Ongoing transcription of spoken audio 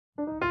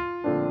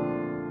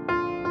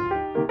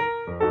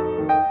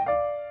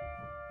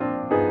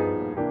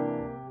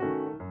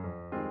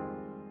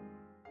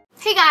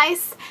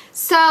guys,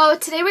 so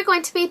today we're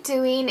going to be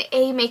doing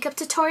a makeup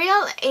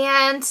tutorial,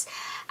 and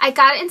I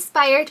got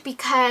inspired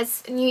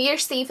because New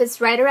Year's Eve is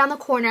right around the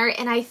corner,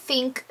 and I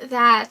think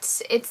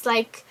that it's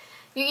like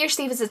New Year's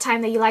Eve is a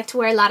time that you like to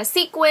wear a lot of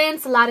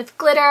sequins, a lot of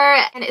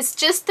glitter, and it's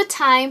just the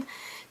time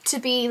to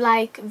be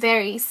like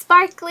very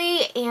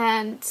sparkly,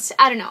 and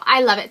I don't know,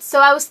 I love it.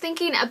 So I was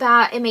thinking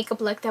about a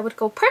makeup look that would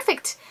go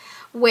perfect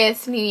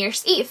with New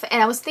Year's Eve,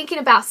 and I was thinking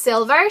about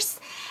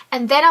silvers,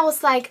 and then I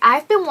was like,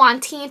 I've been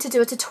wanting to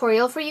do a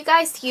tutorial for you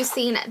guys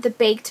using the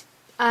baked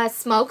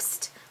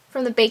smokes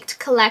from the baked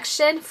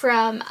collection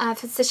from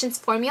Physicians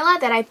Formula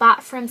that I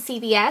bought from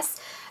CVS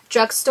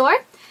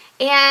drugstore.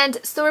 And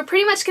so we're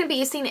pretty much going to be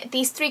using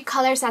these three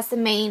colors as the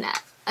main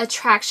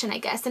attraction, I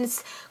guess, and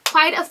it's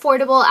quite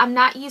affordable. I'm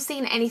not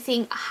using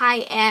anything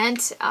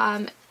high-end.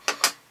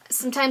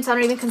 Sometimes I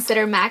don't even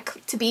consider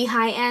MAC to be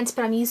high-end,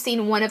 but I'm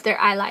using one of their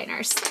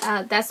eyeliners.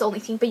 That's the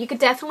only thing. But you could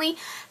definitely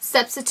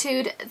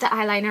substitute the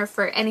eyeliner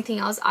for anything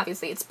else.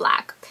 Obviously, it's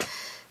black.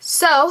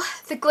 So,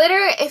 the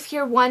glitter, if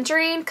you're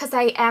wondering, because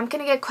I am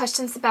going to get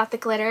questions about the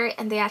glitter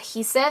and the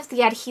adhesive.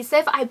 The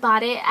adhesive, I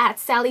bought it at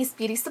Sally's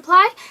Beauty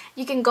Supply.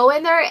 You can go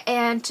in there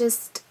and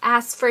just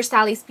ask for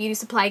Sally's Beauty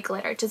Supply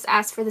glitter. Just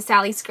ask for the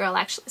Sally's Girl,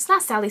 actually. It's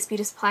not Sally's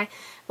Beauty Supply.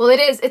 Well, it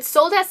is. It's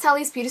sold at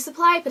Sally's Beauty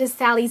Supply, but it's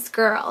Sally's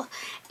Girl.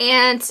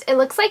 And it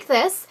looks like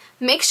this.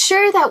 Make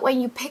sure that when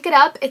you pick it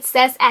up, it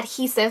says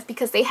adhesive,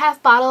 because they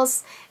have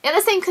bottles in the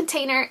same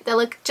container that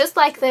look just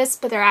like this,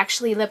 but they're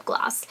actually lip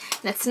gloss.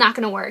 That's not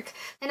going to work.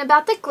 And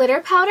about the glitter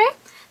powder,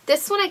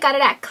 this one I got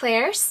it at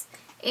Claire's,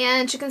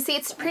 and you can see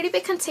it's a pretty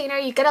big container.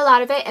 You get a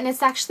lot of it, and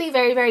it's actually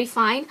very, very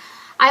fine.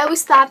 I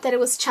always thought that it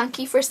was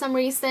chunky for some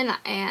reason,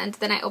 and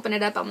then I open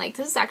it up, I'm like,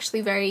 this is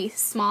actually very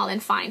small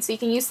and fine. So you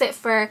can use it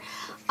for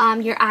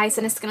your eyes,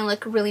 and it's going to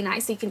look really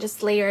nice. So you can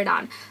just layer it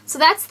on. So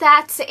that's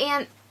that,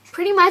 and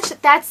pretty much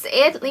that's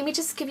it. Let me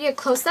just give you a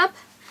close-up,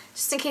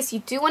 just in case you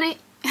do want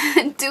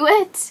to do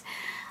it.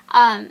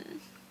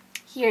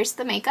 Here's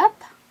the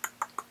makeup.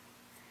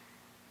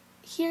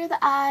 Here are the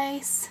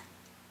eyes,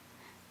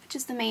 which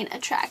is the main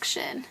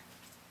attraction.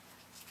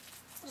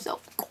 So,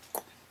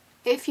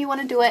 if you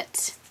want to do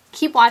it,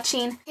 keep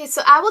watching. Okay,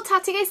 so I will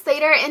talk to you guys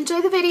later.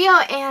 Enjoy the video,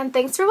 and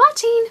thanks for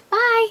watching.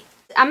 Bye!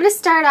 I'm going to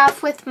start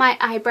off with my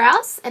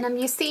eyebrows, and I'm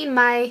using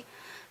my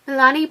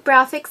Milani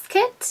Brow Fix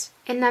Kit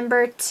in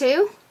number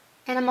 2.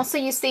 And I'm also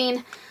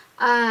using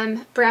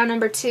brown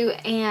number 2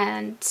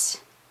 and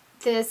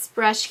this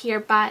brush here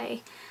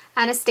by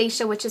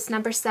Anastasia, which is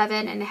number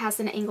 7, and it has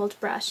an angled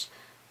brush.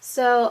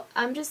 So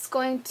I'm just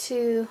going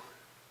to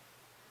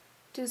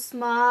do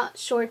small,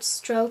 short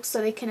strokes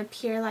so they can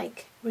appear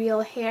like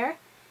real hair.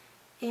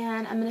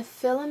 And I'm going to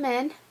fill them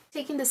in,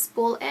 taking the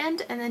spool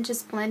end and then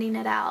just blending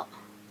it out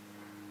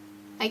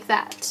like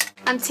that.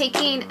 I'm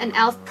taking an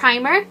e.l.f.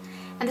 primer,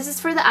 and this is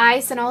for the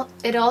eyes, and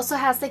it also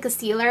has like a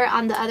sealer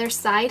on the other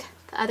side,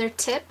 the other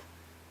tip,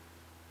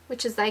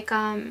 which is like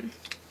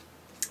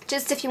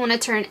just if you want to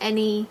turn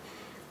any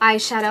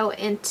eyeshadow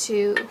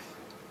into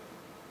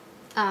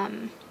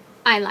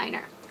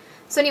eyeliner.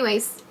 So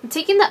anyways, I'm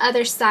taking the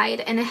other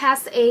side, and it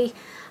has a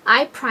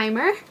eye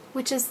primer,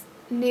 which is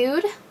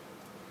nude,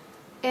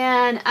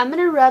 and I'm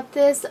going to rub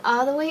this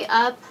all the way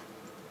up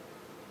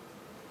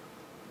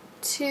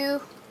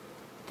to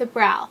the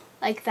brow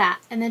like that,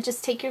 and then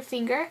just take your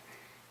finger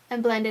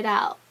and blend it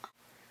out.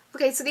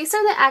 Okay, so these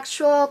are the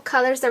actual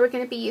colors that we're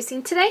going to be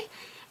using today,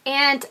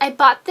 and I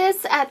bought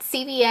this at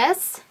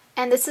CVS,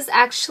 and this is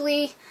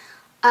actually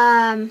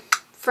from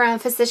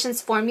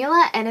Physicians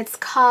Formula, and it's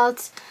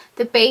called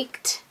the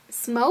Baked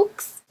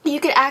Smokes.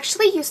 You could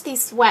actually use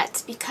these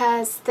wet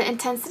because the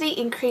intensity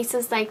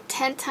increases like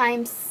 10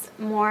 times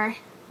more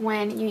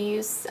when you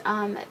use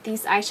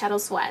these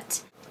eyeshadows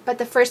wet. But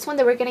the first one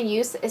that we're going to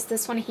use is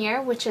this one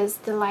here, which is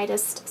the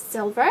lightest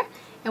silver.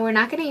 And we're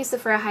not going to use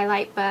it for a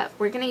highlight, but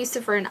we're going to use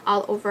it for an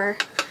all-over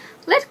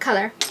lid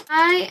color.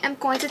 I am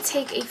going to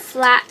take a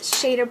flat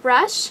shader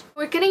brush.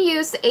 We're going to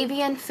use the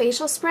Avian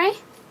Facial Spray,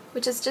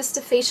 which is just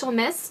a facial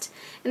mist.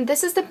 And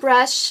this is the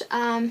brush,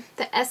 the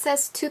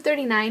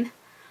SS239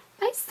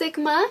 by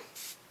Sigma.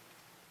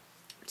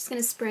 I'm just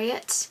going to spray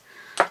it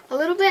a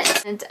little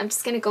bit. And I'm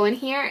just going to go in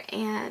here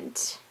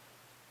and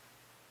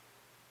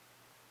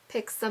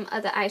pick some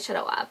of the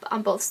eyeshadow up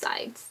on both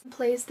sides.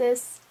 Place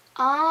this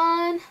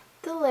on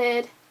the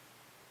lid.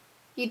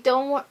 You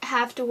don't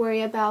have to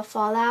worry about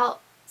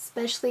fallout,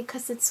 especially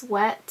because it's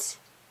wet.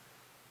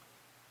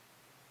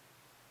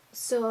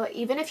 So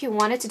even if you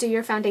wanted to do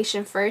your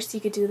foundation first, you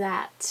could do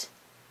that.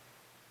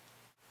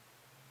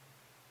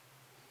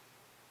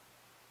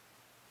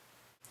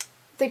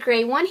 The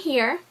gray one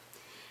here,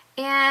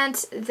 and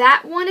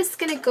that one is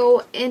going to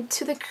go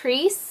into the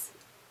crease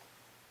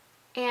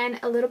and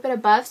a little bit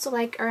above, so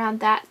like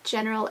around that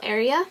general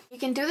area. You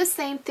can do the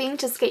same thing,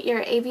 just get your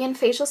Avian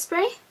Facial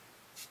Spray,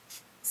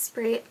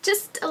 spray it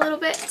just a little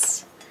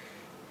bit,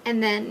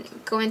 and then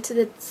go into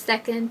the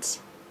second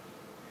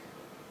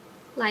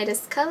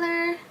lightest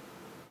color.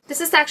 This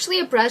is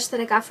actually a brush that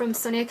I got from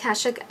Sonia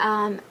Kashuk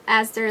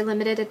as their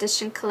limited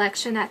edition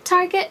collection at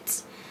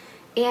Target,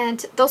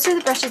 And those are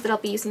the brushes that I'll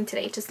be using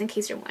today, just in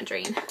case you're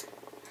wondering.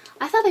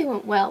 I thought they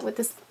went well with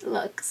this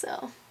look,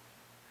 so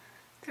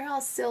they're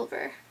all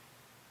silver.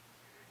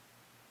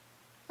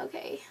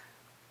 Okay.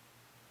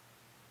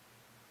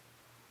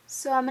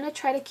 So I'm going to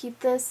try to keep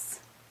this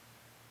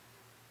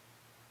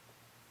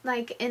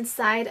like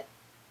inside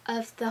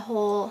of the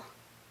whole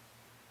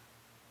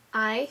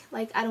eye.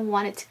 Like I don't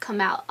want it to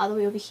come out all the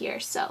way over here.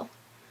 So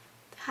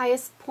the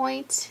highest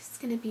point is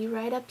going to be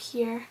right up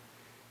here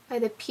by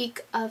the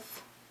peak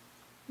of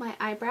my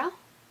eyebrow.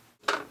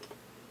 I'm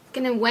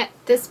going to wet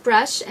this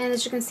brush, and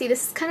as you can see,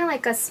 this is kind of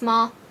like a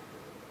small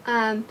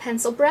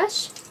pencil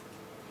brush.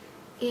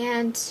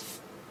 And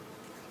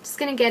just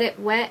going to get it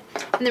wet,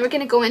 and then we're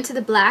going to go into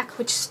the black,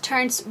 which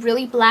turns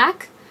really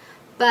black,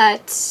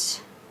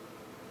 but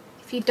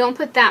if you don't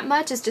put that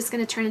much, it's just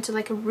going to turn into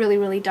like a really,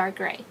 really dark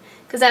gray,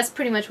 because that's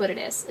pretty much what it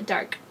is, a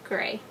dark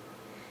gray.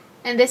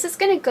 And this is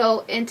going to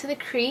go into the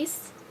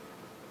crease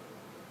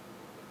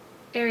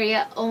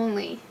area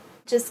only.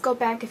 Just go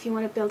back if you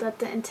want to build up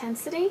the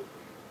intensity.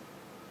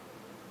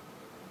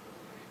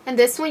 And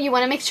this one, you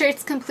want to make sure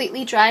it's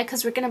completely dry,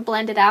 because we're going to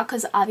blend it out,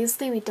 because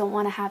obviously we don't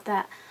want to have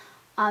that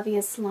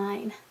obvious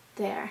line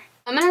there.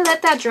 I'm going to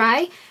let that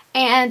dry,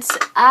 and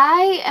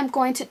I am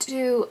going to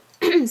do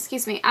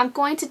excuse me, I'm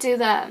going to do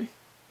the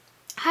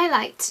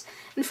highlight.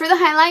 And for the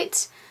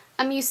highlight,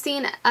 I'm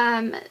using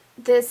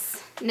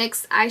this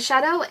NYX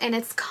eyeshadow, and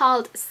it's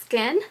called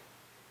Skin,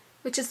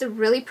 which is a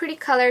really pretty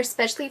color,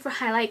 especially for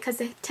highlight, because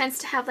it tends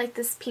to have like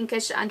this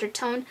pinkish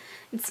undertone.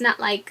 It's not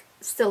like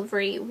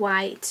silvery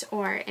white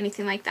or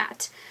anything like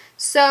that.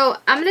 So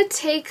I'm going to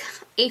take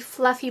a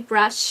fluffy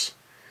brush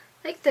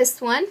like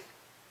this one.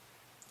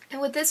 And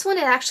with this one,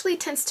 it actually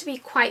tends to be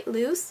quite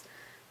loose.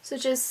 So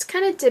just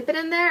kind of dip it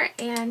in there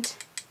and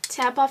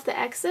tap off the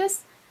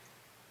excess,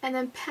 and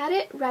then pat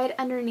it right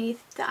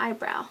underneath the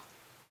eyebrow,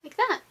 like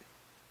that.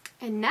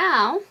 And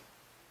now,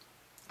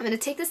 I'm going to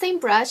take the same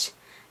brush.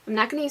 I'm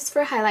not going to use it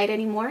for a highlight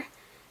anymore.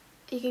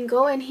 You can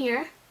go in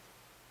here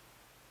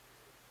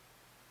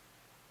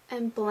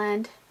and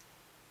blend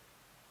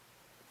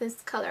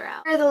this color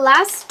out. For the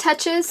last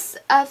touches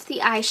of the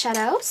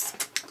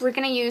eyeshadows, we're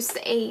going to use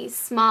a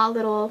small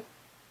little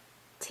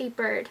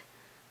tapered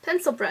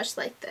pencil brush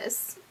like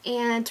this,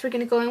 and we're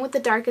going to go in with the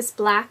darkest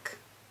black,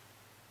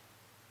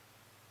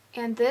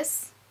 and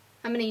this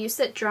I'm going to use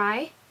it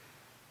dry,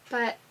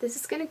 but this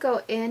is going to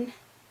go in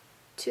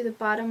to the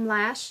bottom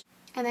lash,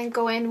 and then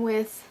go in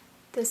with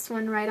this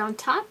one right on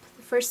top,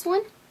 the first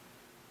one,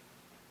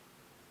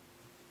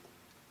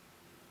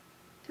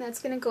 and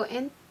that's going to go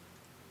in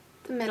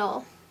the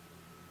middle,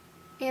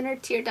 inner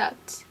tear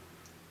duct,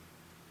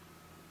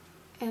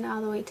 and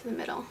all the way to the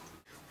middle.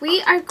 We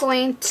are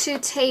going to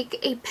take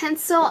a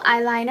pencil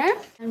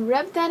eyeliner and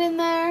rub that in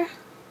there.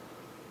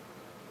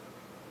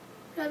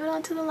 Rub it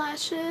onto the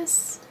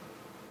lashes.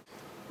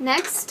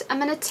 Next, I'm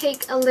going to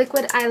take a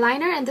liquid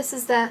eyeliner, and this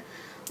is the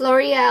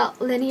L'Oreal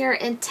Linear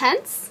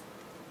Intense.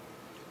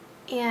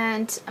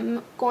 And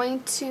I'm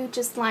going to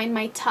just line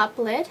my top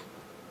lid.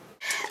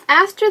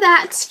 After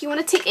that, you want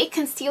to take a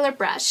concealer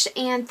brush,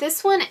 and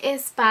this one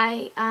is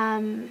by,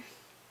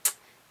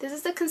 this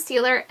is the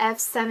concealer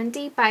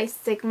F70 by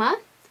Sigma.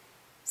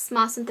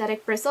 Small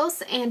synthetic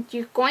bristles, and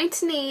you're going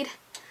to need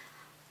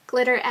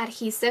glitter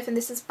adhesive, and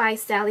this is by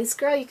Sally's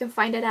Girl. You can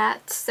find it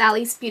at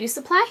Sally's Beauty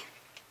Supply.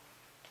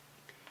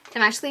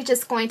 I'm actually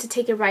just going to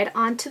take it right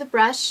onto the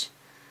brush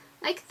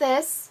like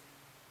this.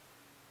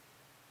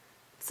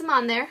 Put some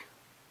on there,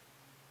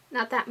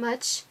 not that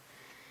much.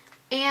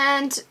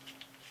 And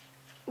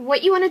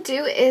what you want to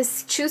do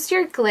is choose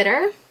your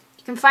glitter.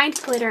 You can find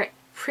glitter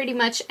pretty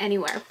much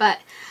anywhere, but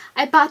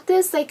I bought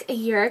this like a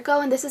year ago,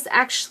 and this is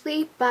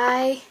actually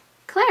by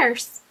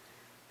Claire's.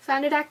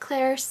 Found it at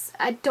Claire's.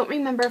 I don't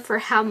remember for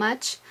how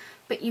much,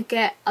 but you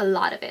get a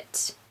lot of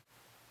it.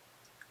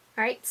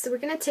 Alright, so we're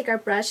going to take our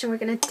brush and we're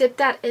going to dip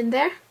that in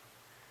there.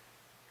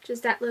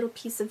 Just that little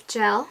piece of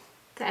gel,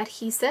 the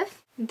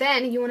adhesive.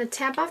 Then you want to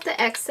tap off the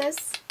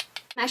excess.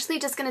 I'm actually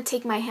just going to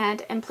take my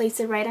hand and place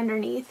it right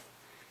underneath.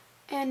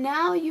 And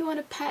now you want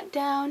to pat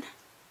down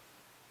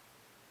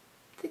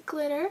the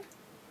glitter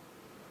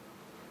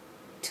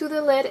to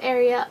the lid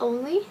area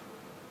only.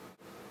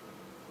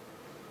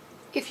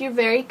 If you're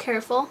very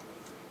careful,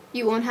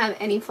 you won't have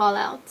any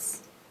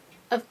fallouts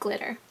of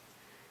glitter.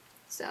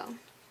 So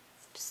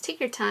just take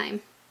your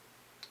time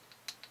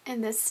in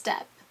this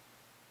step.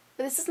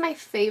 But this is my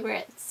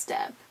favorite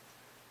step,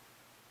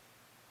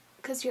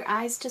 because your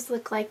eyes just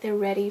look like they're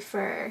ready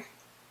for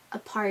a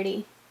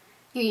party.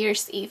 New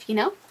Year's Eve, you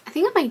know? I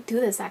think I might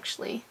do this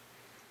actually.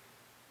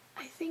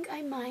 I think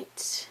I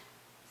might.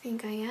 I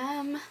think I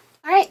am.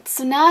 Alright,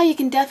 so now you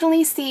can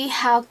definitely see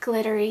how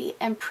glittery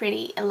and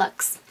pretty it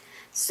looks.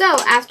 So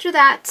after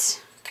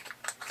that,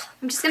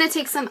 I'm just going to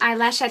take some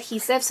eyelash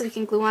adhesive so we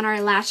can glue on our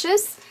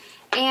lashes.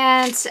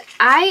 And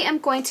I am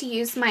going to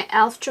use my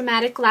e.l.f.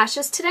 Dramatic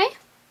Lashes today,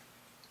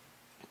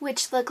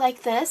 which look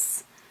like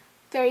this.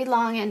 Very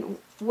long and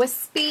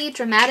wispy,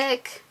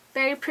 dramatic,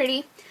 very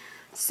pretty.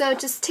 So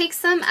just take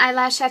some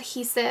eyelash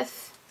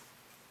adhesive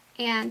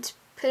and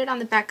put it on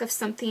the back of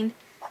something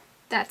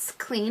that's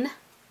clean.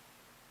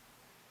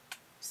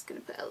 Just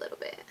gonna put a little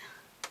bit,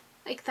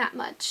 like that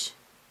much.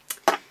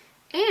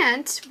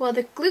 And while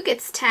the glue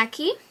gets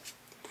tacky,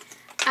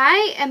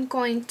 I am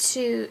going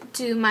to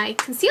do my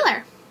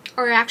concealer,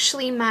 or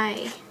actually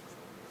my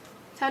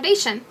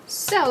foundation.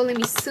 So let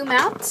me zoom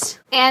out.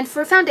 And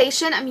for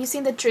foundation, I'm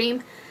using the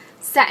Dream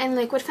Satin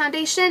Liquid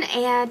Foundation.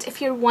 And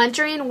if you're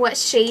wondering what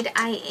shade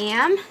I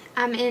am,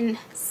 I'm in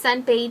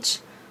Sun Beige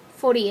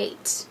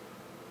 48,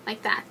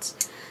 like that.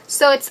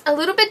 So it's a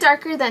little bit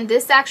darker than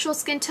this actual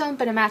skin tone,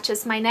 but it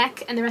matches my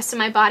neck and the rest of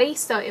my body,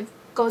 so it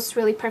goes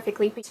really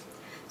perfectly.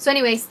 So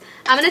anyways,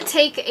 I'm going to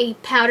take a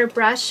powder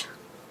brush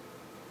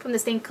from the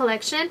same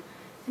collection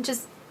and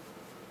just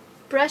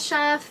brush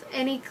off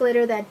any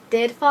glitter that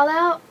did fall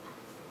out.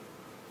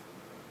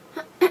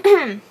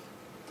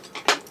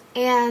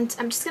 And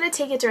I'm just going to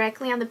take it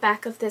directly on the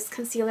back of this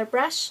concealer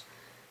brush.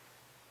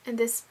 And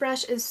this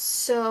brush is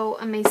so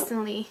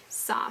amazingly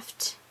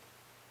soft.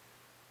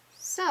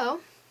 So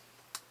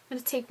I'm going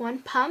to take one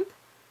pump.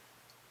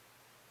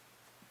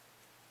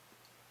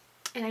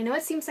 And I know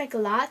it seems like a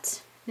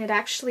lot, and it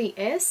actually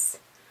is.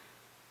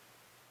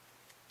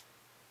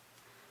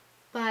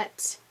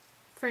 But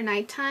for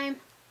nighttime,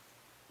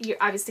 you're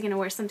obviously going to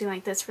wear something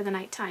like this for the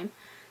nighttime.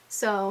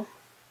 So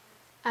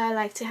I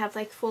like to have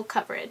like full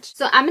coverage.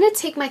 So I'm going to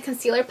take my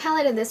concealer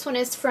palette, and this one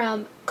is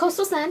from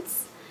Coastal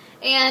Scents.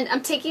 And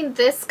I'm taking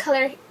this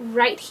color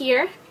right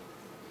here.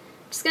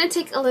 Just going to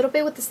take a little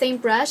bit with the same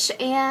brush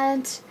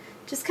and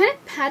just kind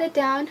of pat it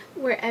down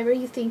wherever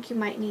you think you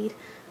might need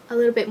a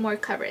little bit more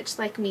coverage,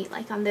 like me,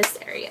 like on this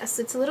area.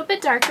 So it's a little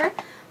bit darker,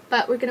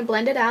 but we're going to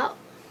blend it out.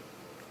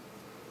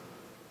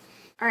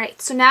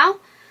 Alright, so now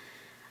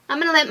I'm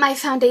going to let my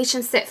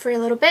foundation sit for a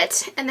little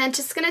bit, and then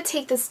just going to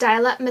take this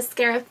Dial Up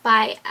Mascara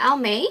by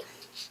Almay,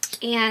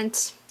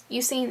 and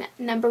using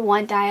number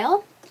 1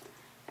 dial,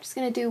 I'm just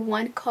going to do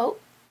one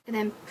coat and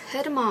then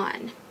put them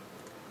on.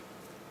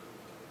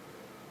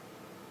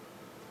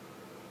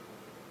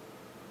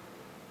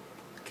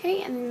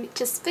 Okay, and then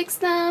just fix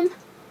them.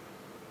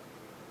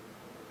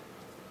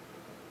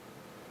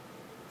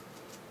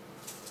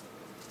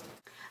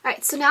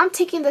 Alright, so now I'm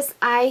taking this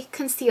eye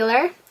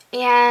concealer,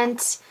 and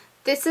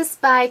this is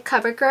by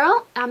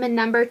CoverGirl. I'm in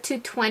number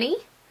 220.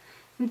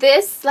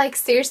 This, like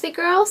seriously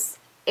girls,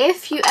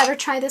 if you ever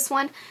try this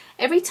one,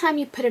 every time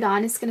you put it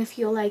on, it's going to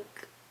feel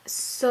like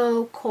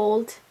so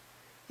cold.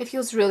 It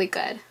feels really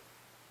good.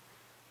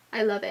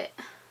 I love it.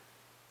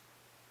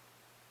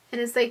 And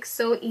it's like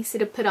so easy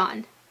to put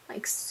on,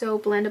 like so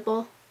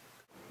blendable.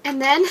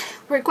 And then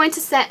we're going to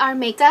set our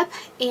makeup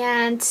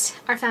and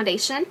our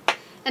foundation.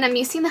 And I'm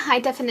using the High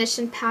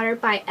Definition Powder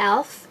by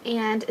e.l.f.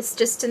 and it's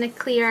just in a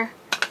clear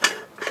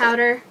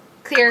powder,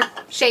 clear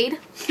shade.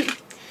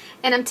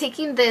 And I'm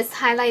taking this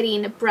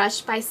highlighting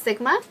brush by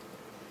Sigma. I'm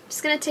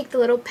just going to take the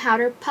little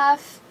powder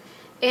puff,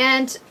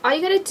 and all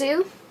you got to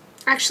do,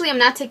 actually I'm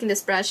not taking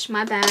this brush,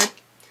 my bad.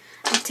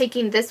 I'm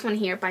taking this one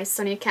here by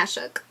Sonia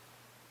Kashuk.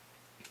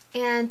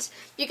 And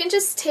you can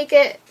just take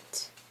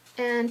it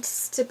and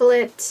stipple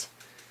it.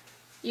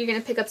 You're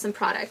going to pick up some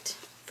product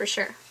for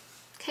sure.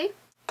 Okay?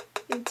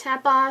 You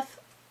tap off,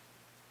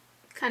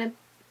 kind of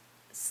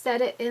set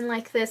it in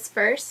like this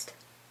first.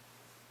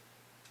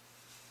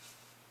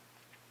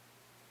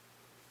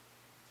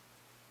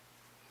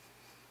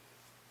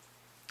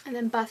 And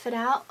then buff it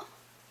out.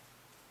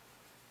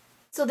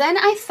 So then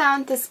I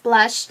found this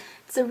blush.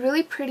 It's a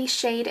really pretty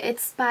shade.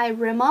 It's by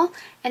Rimmel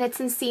and it's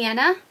in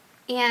Sienna.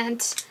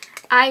 And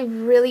I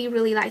really,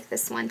 really like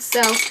this one.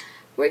 So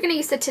we're going to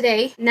use it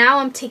today. Now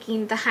I'm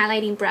taking the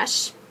highlighting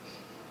brush.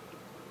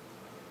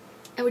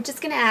 And we're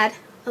just going to add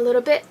a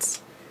little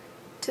bit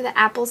to the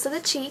apples of the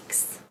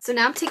cheeks. So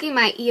now I'm taking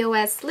my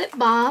EOS lip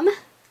balm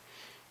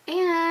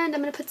and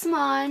I'm going to put some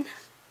on.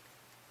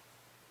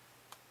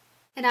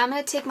 And I'm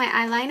going to take my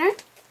eyeliner,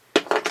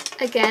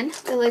 again,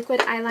 the liquid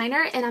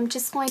eyeliner, and I'm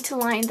just going to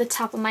line the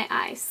top of my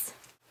eyes.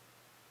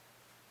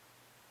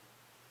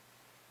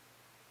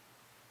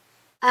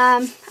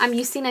 I'm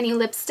using a new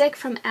lipstick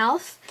from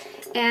e.l.f.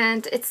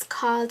 and it's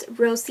called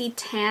Rosy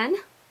Tan.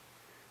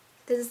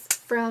 This is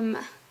from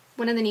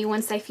one of the new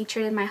ones I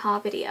featured in my haul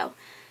video.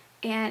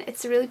 And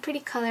it's a really pretty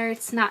color.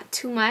 It's not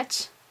too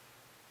much.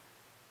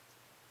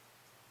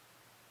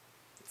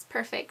 It's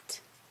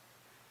perfect.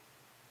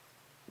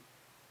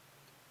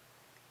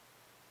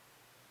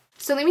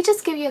 So let me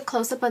just give you a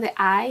close-up of the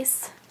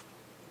eyes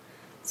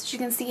so you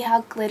can see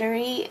how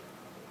glittery.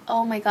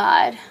 Oh my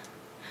god.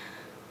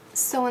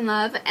 So in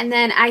love. And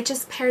then I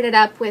just paired it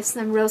up with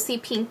some rosy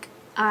pink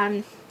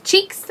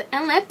cheeks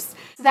and lips.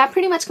 So that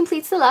pretty much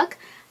completes the look.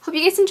 Hope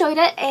you guys enjoyed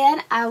it,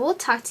 and I will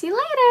talk to you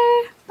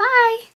later. Bye!